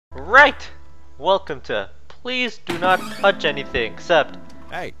Right! Welcome to Please Do Not Touch Anything Except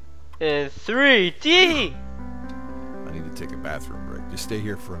Hey, in 3D! I need to take a bathroom break. Just stay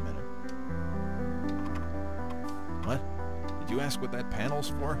here for a minute. What? Did you ask what that panel's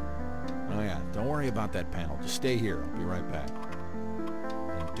for? Oh yeah, don't worry about that panel. Just stay here. I'll be right back.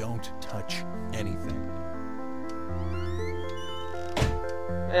 And don't touch anything.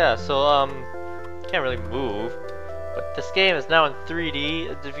 Yeah, so, can't really move. But this game is now in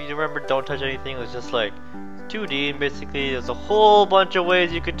 3D. If you remember, Don't Touch Anything, it was just like 2D, and basically there's a whole bunch of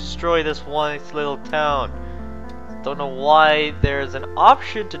ways you could destroy this one little town. Don't know why there's an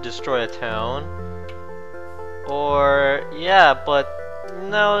option to destroy a town. Or, yeah, but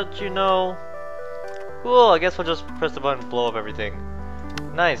now that you know, cool, I guess we'll just press the button and blow up everything.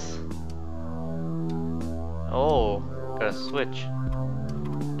 Nice. Oh, got a switch.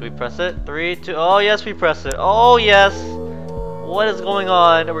 Do we press it? 3, 2, oh yes we press it. Oh yes! What is going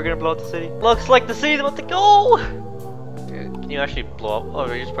on? Are we gonna blow up the city? Looks like the city's about to go! Can you actually blow up?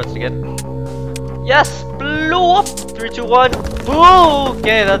 Oh, you just press it again. Yes! Blow up! 3, 2, 1. Boom!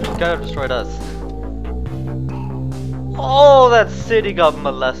 Okay, that kind of destroyed us. Oh, that city got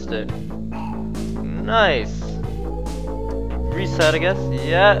molested. Nice. Reset, I guess.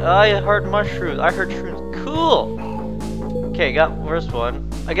 Yeah, I heard mushrooms. I heard shrooms. Cool! Okay, got first one.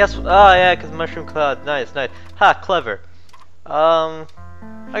 I guess, oh yeah, because mushroom cloud. Nice, nice. Ha, clever. I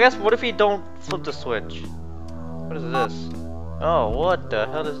guess, what if we don't flip the switch? What is this? Oh, what the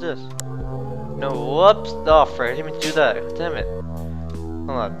hell is this? No, whoops. Oh, frick, I didn't even do that. Damn it. Hold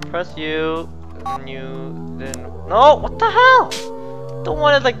on, press U, and you, then, no, what the hell? Don't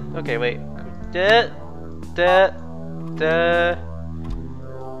want it like, okay, wait.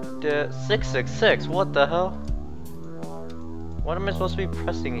 666, what the hell? What am I supposed to be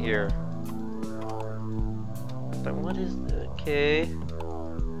pressing here? But what is... okay...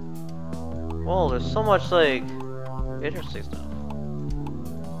 Whoa, there's so much, like... interesting stuff.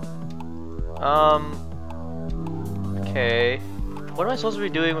 Okay... What am I supposed to be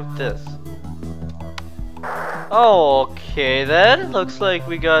doing with this? Oh, okay then. Looks like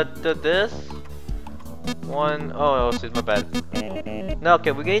we got this. One... oh, it's my bad. Now,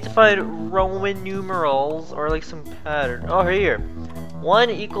 okay, we need to find Roman numerals or like some pattern. Oh, here. 1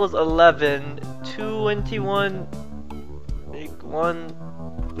 equals 11. 21. 1,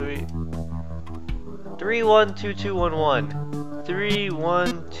 3. 3, 1, 2, 2, 1, 1. 3,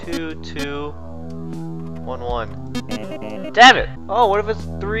 1, 2, 2, 1, 1. Damn it! Oh, what if it's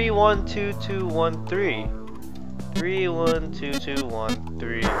 3, 1, 2, 2, 1, 3? 3, 1, 2, 2, 1,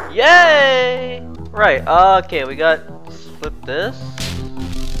 3. Yay! Right, okay, we got... flip this.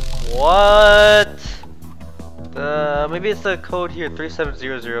 What? Maybe it's the code here,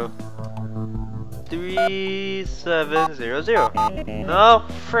 3700. 3700. No,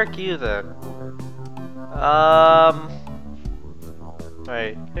 frick you then. Alright,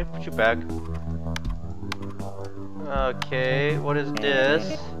 can I put you back? Okay, what is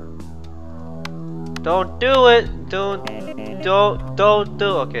this? Don't do it! Don't do,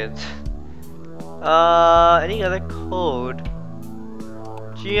 okay. Any other code?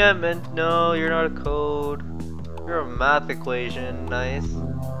 GM and no, you're not a code. You're a math equation, nice.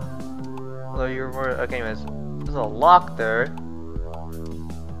 Although you're more, okay anyways. There's a lock there.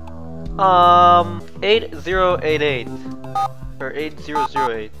 8088. Or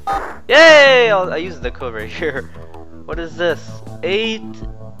 8008. Yay! I used the code right here. What is this? 8,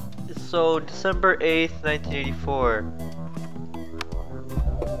 so December 8th, 1984.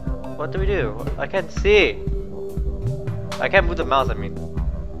 What do we do? I can't see. I can't move the mouse, I mean.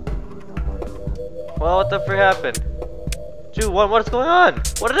 Well, what the frick happened? 2, 1, what is going on?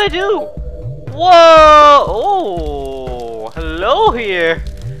 What did I do? Whoa! Oh! Hello here!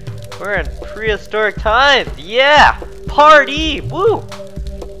 We're in prehistoric times! Yeah! Party! Woo!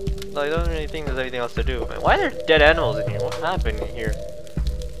 I don't really think there's anything else to do. Man, why are there dead animals in here? What happened in here?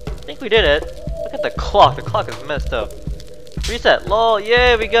 I think we did it. Look at the clock. The clock is messed up. Reset. Lol.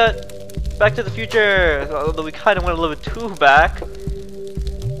 Yay, we got Back to the Future. Although we kind of went a little bit too back.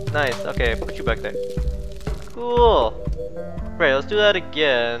 Nice. Okay, put you back there. Cool. Right, let's do that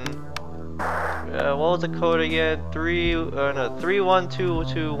again. What was the code again?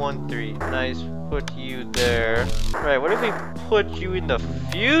 312213. Nice. Put you there. Right, what if we put you in the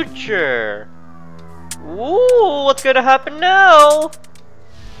future? Ooh, what's gonna happen now?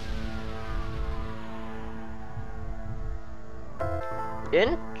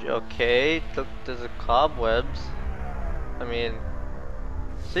 Okay, look, there's a cobwebs. I mean,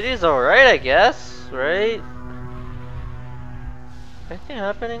 city's alright, I guess, right? Anything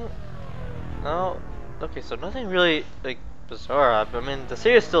happening? No. Okay, so nothing really like bizarre. I mean, the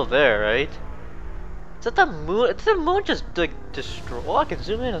city is still there, right? Is that the moon? Did the moon just like destroy? Oh, I can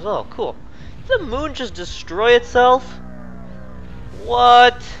zoom in as well. Cool. Did the moon just destroy itself?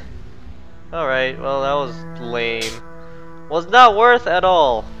 What? Alright, well that was lame. Was not worth at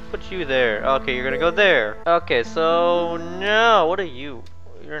all. Put you there. Okay, you're gonna go there. Okay, so now what are you?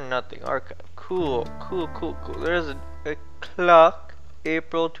 You're nothing. Archive. Cool, cool, cool, cool. There's a clock.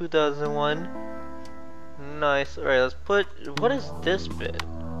 April 2001. Nice. Alright, let's put. What is this bit?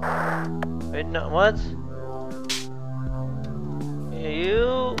 Wait, no, what?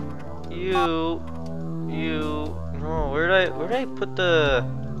 You. No, where did I put the?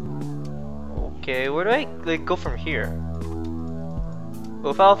 Okay, where do I like go from here?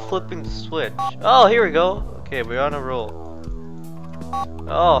 Without flipping the switch. Oh, here we go. Okay, we're on a roll.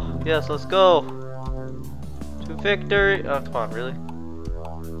 Oh, yes, let's go. To victory. Oh, come on, really?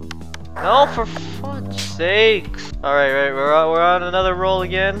 No, for fudge sakes. Alright, right, we're on another roll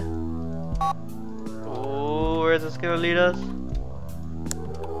again. Ooh, where is this gonna lead us?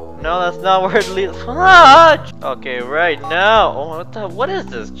 No, that's not where it leads. Fudge! Okay, right now. Oh, what is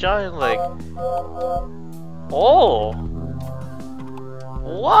this? Giant, like. Oh!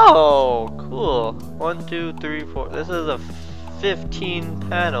 Whoa! Cool. 1, 2, 3, 4. This is a 15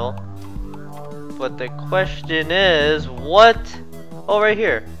 panel. But the question is, what? Oh, right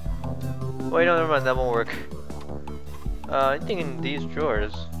here. Wait, no, never mind. That won't work. I think in these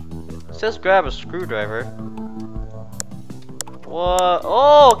drawers. It says grab a screwdriver. What?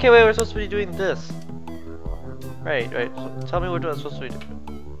 Oh, okay. Wait, we're supposed to be doing this. Right. So tell me what I'm supposed to be doing.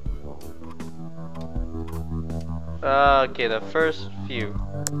 Okay, the first few.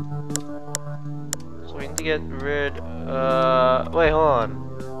 So we need to get rid. Wait, hold on.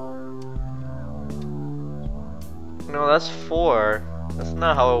 No, that's 4. That's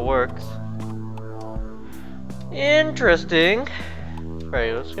not how it works. Interesting.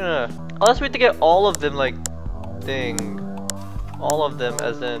 Right, let's gonna. Unless we have to get all of them, like, thing. All of them,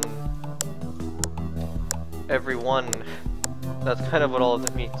 as in everyone. That's kind of what all of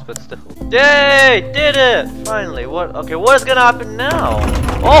them means, but still. Yay! Did it! Finally. What? Okay, what is gonna happen now?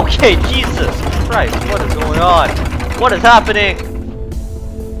 Okay, Jesus Christ! What is going on? What is happening?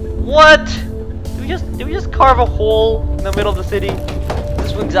 What? Did we just carve a hole in the middle of the city?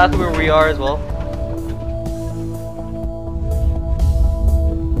 This is exactly where we are as well.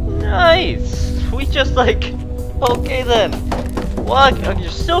 Nice. We just like. Okay then. What? Okay,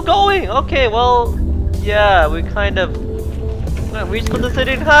 you're still going? Okay, well, yeah, we kind of. We split the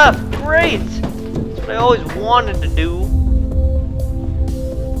city in half. Great. That's what I always wanted to do.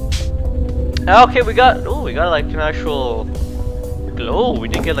 Okay, we got like an actual glow. We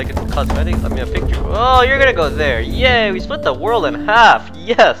didn't get like a cosmetic. I mean a picture. Oh, you're gonna go there. Yay! We split the world in half.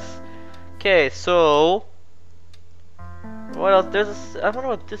 Yes. Okay, so what else? I wonder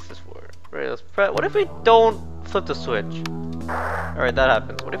what this is for. Right, let's press. What if we don't flip the switch? Alright, that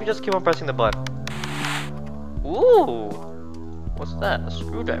happens. What if we just keep on pressing the button? Ooh! What's that? A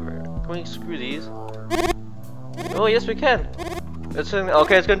screwdriver. Can we screw these? Oh, yes, we can.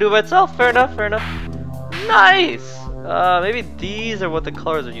 Okay, it's gonna do it by itself. Fair enough, fair enough. Nice! Maybe these are what the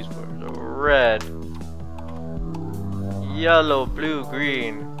colors are used for. So red, yellow, blue,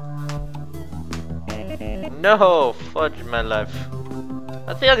 green. No! Fudge my life.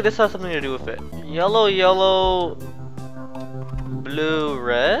 I think like this has something to do with it. Yellow, yellow, blue,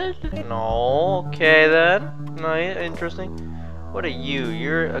 red? No. Okay then. No, interesting. What are you?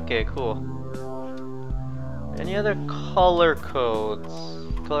 You're okay. Cool. Any other color codes?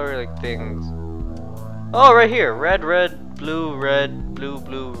 Color like things. Oh, right here. Red, red, blue,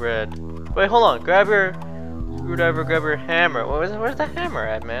 blue, red. Wait, hold on. Grab your screwdriver. Grab your hammer. Where's the hammer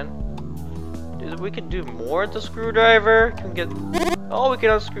at, man? Dude, we can do more with the screwdriver. Can we get? Oh, we can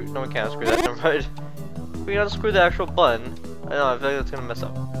unscrew. No, we can't unscrew that. Never mind. We can unscrew the actual button. I know. I feel like that's gonna mess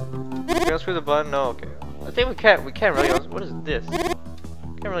up. We can unscrew the button. No, okay. I think we can't. We can't really. What is this?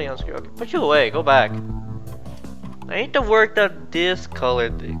 Can't really unscrew. Okay, put you away. Go back. I need to work out this color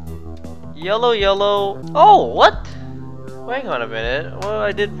thing. Yellow, yellow. Oh, what? Hang on a minute. Well,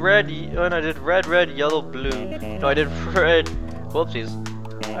 I did red. When I did red, yellow, blue. No, I did red. Whoopsies.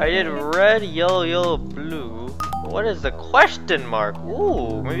 I did red, yellow, yellow, blue. What is the question mark?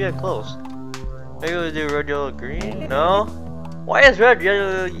 Ooh, maybe I'm close. Maybe we'll do red, yellow, green. No. Why is red,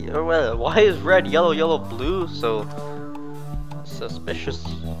 yellow? Why is red, yellow, yellow, blue so suspicious?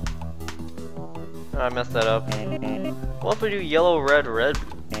 Oh, I messed that up. What if we do yellow, red, red?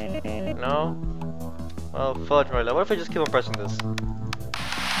 No. Oh, fudge my life. What if I just keep on pressing this?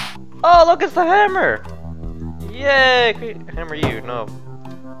 Oh, look, it's the hammer! Yay! Can we hammer you? No.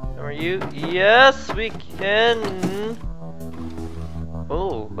 Hammer you? Yes, we can.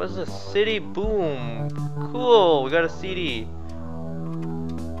 Oh, what's this? City Boom. Cool, we got a CD.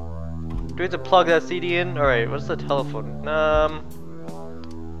 Do we have to plug that CD in? Alright, what's the telephone?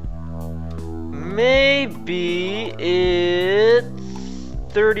 Maybe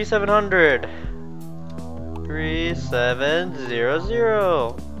it's 3700.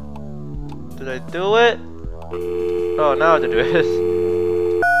 3700. Did I do it? Oh, now I have to do it.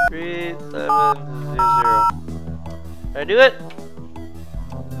 3700. Did I do it?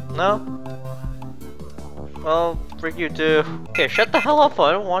 No? Well, freak you too. Okay, shut the hell up.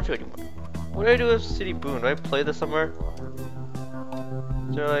 I don't want you anymore. What do I do with City Boom? Do I play this somewhere?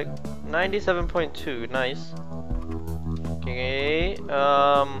 They're like 97.2. Nice. Okay.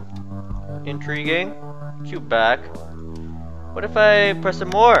 Intriguing. Cue back. What if I press it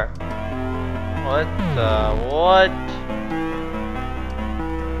more? What the? What?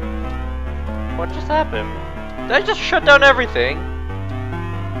 What just happened? Did I just shut down everything?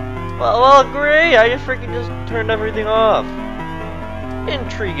 Well, great! I just freaking just turned everything off.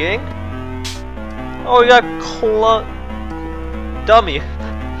 Intriguing. Oh, we got dummy.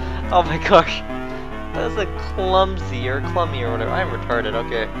 Oh my gosh. That's a clumsy or clummy or whatever. I'm retarded,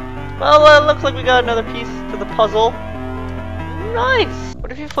 okay. Well, it looks like we got another piece to the puzzle. Nice!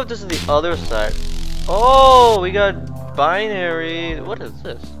 What if you flip this to the other side? Oh, we got binary. What is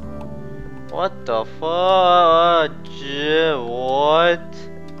this? What the fudge? What?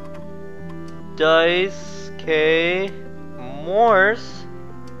 Dice, K, Morse,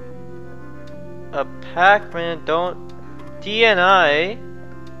 a Pac-Man, DNI.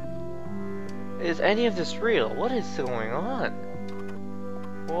 Is any of this real? What is going on?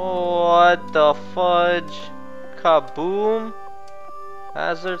 What the fudge? Kaboom,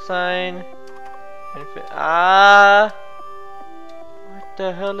 hazard sign, what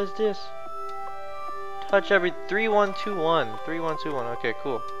the hell is this? Touch every 3121. 3121. Okay,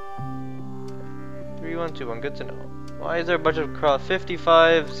 cool. 3121. Good to know. Why is there a bunch of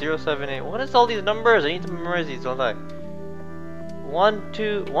 55078? What is all these numbers? I need to memorize these all the time.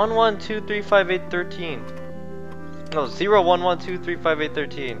 112355813. No,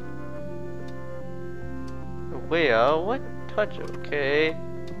 0112355813. Wait, what? Touch. Okay.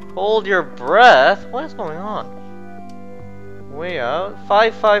 Hold your breath. What is going on? Way out.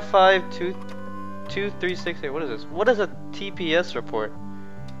 5552368. What is this? What is a TPS report?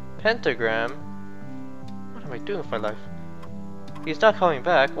 Pentagram. What am I doing with my life? He's not coming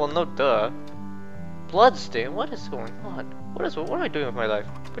back. Well, no, duh. Bloodstain. What is going on? What am I doing with my life?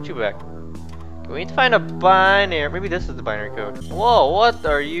 Put you back. We need to find a binary. Maybe this is the binary code. Whoa! What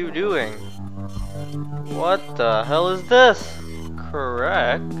are you doing? What the hell is this?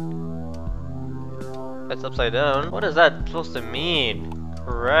 Correct. That's upside down. What is that supposed to mean?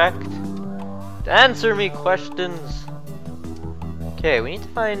 Correct. Answer me questions. Okay, we need to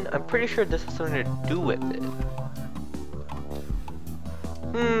find. I'm pretty sure this has something to do with it.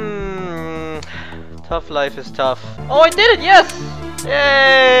 Tough life is tough. Oh, I did it! Yes!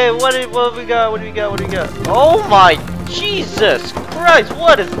 Yay! What we got? What do we got? What do we got? Oh my Jesus Christ!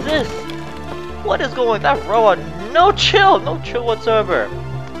 What is this? What is going? That robot? No chill whatsoever.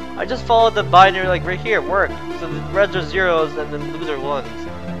 I just followed the binary like right here. Worked. So the reds are zeros and then blues are ones.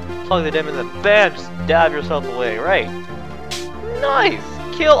 Plug them in the bam. Just dab yourself away. Right. Nice.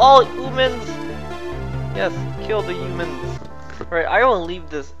 Kill all humans. Yes. Kill the humans. Right. I will leave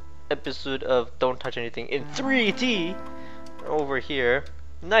this episode of Don't Touch Anything in 3D over here.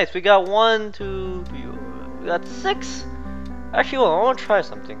 Nice. We got 1, 2, 3. We got 6. Actually, well, I want to try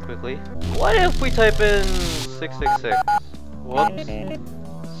something quickly. What if we type in 666? Whoops.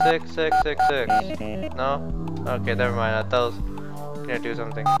 6666. No? Okay, never mind. I thought I was gonna do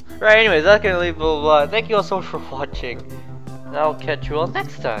something. Right, anyways, that's gonna leave blah blah blah. Thank you all so much for watching. And I'll catch you all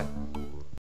next time.